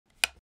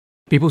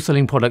People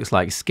selling products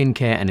like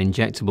skincare and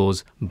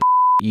injectables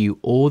you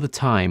all the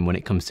time when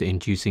it comes to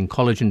inducing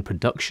collagen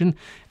production,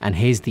 and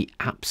here's the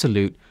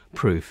absolute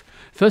proof.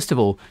 First of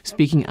all,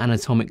 speaking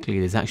anatomically,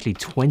 there's actually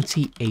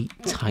 28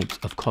 types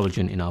of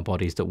collagen in our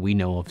bodies that we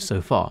know of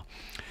so far.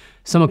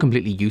 Some are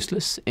completely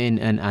useless in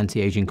an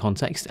anti-aging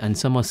context, and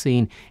some are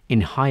seen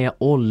in higher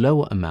or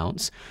lower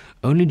amounts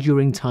only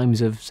during times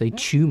of, say,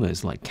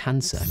 tumors like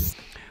cancer.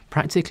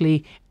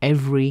 Practically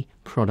every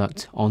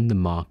product on the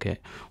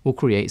market will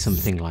create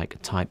something like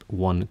type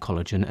 1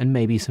 collagen and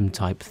maybe some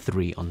type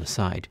 3 on the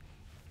side.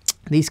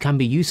 These can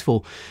be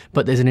useful,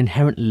 but there's an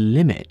inherent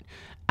limit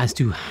as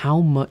to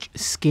how much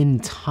skin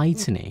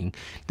tightening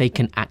they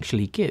can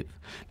actually give,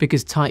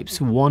 because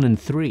types 1 and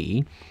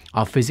 3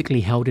 are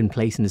physically held in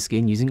place in the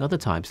skin using other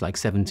types like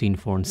 17,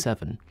 4, and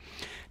 7.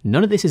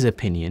 None of this is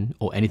opinion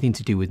or anything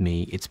to do with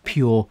me, it's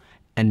pure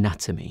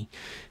anatomy.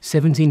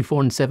 17,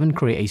 4, and 7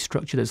 create a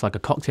structure that's like a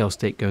cocktail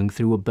stick going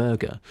through a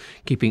burger,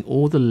 keeping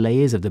all the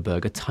layers of the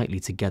burger tightly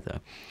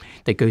together.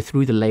 They go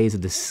through the layers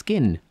of the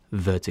skin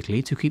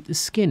vertically to keep the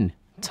skin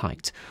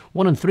tight.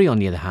 1 and 3, on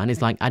the other hand,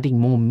 is like adding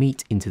more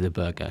meat into the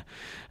burger,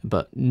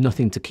 but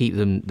nothing to keep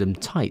them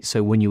tight.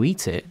 So when you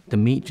eat it, the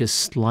meat just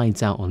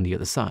slides out on the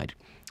other side.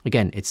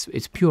 Again, it's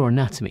pure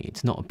anatomy,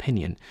 it's not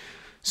opinion.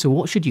 So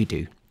what should you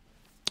do?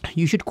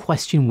 You should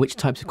question which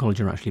types of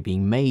collagen are actually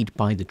being made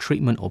by the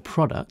treatment or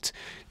product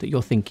that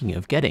you're thinking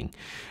of getting.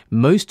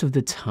 Most of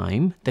the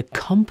time, the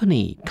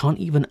company can't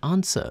even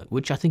answer,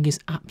 which I think is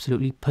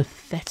absolutely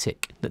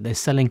pathetic, that they're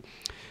selling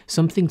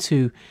something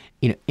to,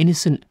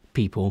 innocent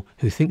people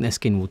who think their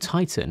skin will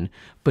tighten,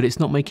 but it's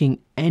not making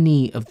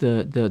any of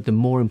the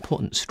more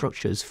important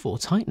structures for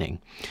tightening.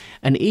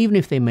 And even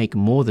if they make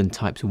more than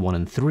types 1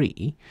 and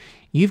 3,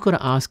 you've got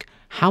to ask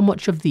how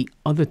much of the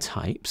other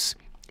types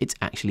it's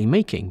actually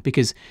making,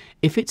 because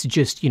if it's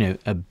just,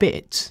 a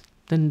bit,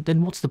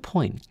 then what's the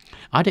point?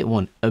 I don't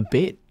want a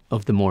bit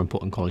of the more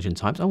important collagen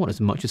types. I want as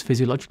much as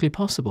physiologically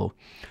possible.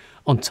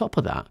 On top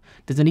of that,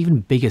 there's an even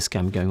bigger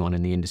scam going on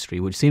in the industry,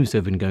 which seems to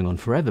have been going on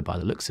forever by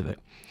the looks of it.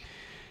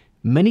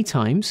 Many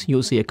times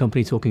you'll see a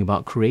company talking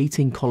about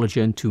creating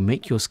collagen to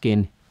make your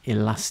skin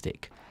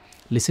elastic.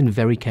 Listen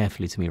very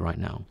carefully to me right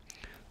now.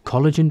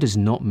 Collagen does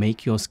not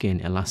make your skin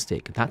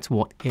elastic. That's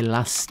what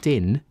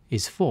elastin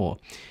is for.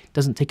 It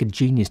doesn't take a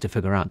genius to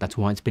figure out that's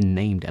why it's been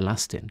named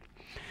elastin.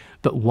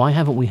 But why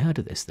haven't we heard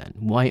of this then?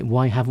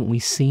 Why haven't we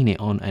seen it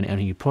on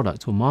any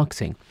product or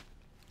marketing?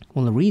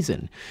 Well, the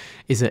reason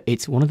is that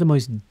it's one of the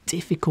most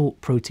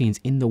difficult proteins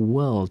in the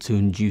world to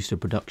induce the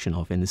production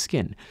of in the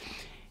skin.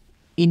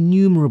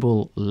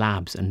 Innumerable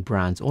labs and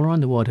brands all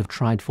around the world have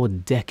tried for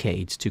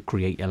decades to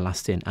create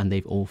elastin, and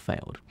they've all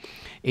failed.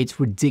 It's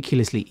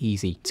ridiculously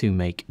easy to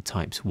make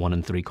types 1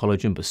 and 3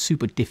 collagen, but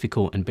super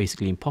difficult and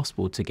basically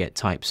impossible to get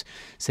types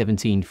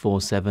 17,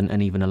 4, 7,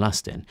 and even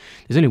elastin.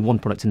 There's only one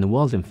product in the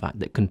world, in fact,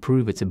 that can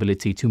prove its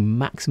ability to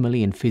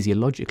maximally and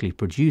physiologically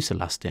produce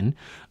elastin,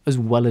 as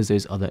well as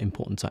those other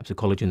important types of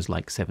collagens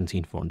like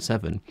 17, 4, and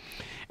 7,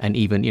 and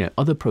even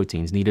other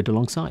proteins needed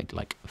alongside,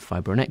 like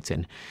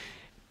fibronectin.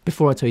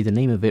 Before I tell you the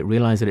name of it,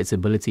 realize that its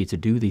ability to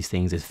do these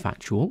things is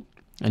factual,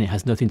 and it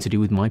has nothing to do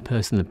with my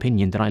personal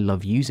opinion that I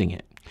love using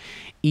it.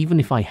 Even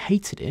if I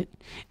hated it,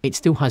 it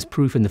still has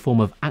proof in the form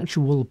of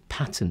actual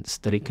patents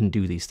that it can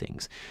do these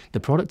things. The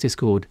product is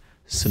called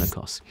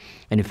Sunekos.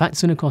 And in fact,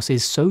 Sunekos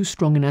is so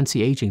strong in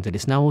anti-aging that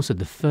it's now also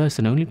the first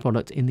and only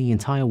product in the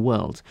entire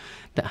world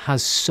that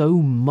has so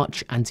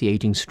much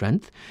anti-aging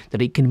strength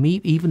that it can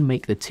even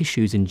make the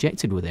tissues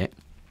injected with it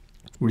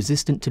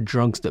resistant to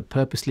drugs that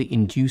purposely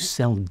induce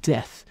cell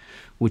death,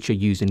 which are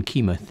used in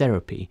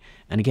chemotherapy.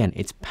 And again,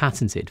 it's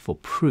patented for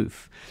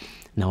proof.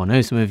 Now, I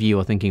know some of you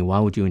are thinking, why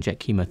would you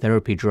inject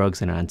chemotherapy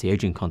drugs in an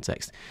anti-aging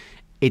context?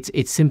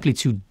 It's simply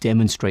to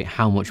demonstrate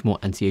how much more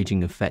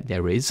anti-aging effect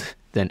there is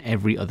than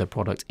every other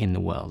product in the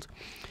world.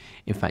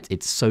 In fact,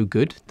 it's so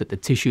good that the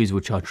tissues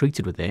which are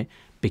treated with it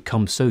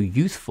become so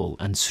youthful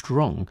and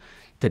strong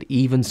that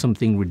even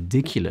something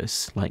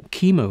ridiculous like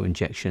chemo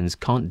injections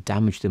can't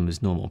damage them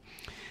as normal.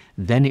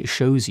 Then it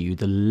shows you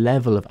the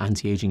level of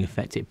anti-aging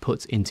effect it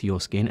puts into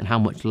your skin and how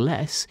much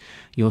less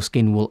your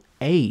skin will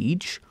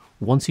age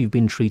once you've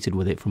been treated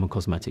with it from a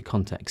cosmetic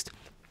context.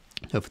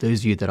 So for those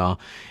of you that are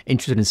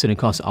interested in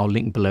Sunekos, I'll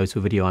link below to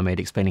a video I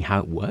made explaining how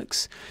it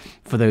works.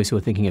 For those who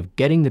are thinking of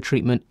getting the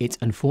treatment, it's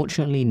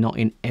unfortunately not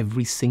in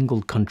every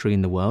single country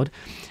in the world.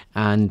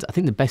 And I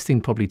think the best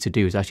thing probably to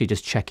do is actually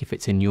just check if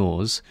it's in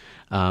yours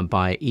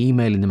by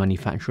emailing the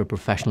manufacturer,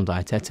 Professional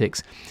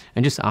Dietetics,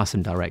 and just ask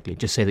them directly.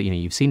 Just say that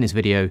you've seen this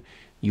video,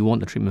 you want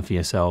the treatment for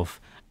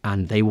yourself,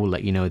 and they will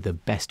let you know the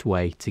best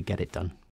way to get it done.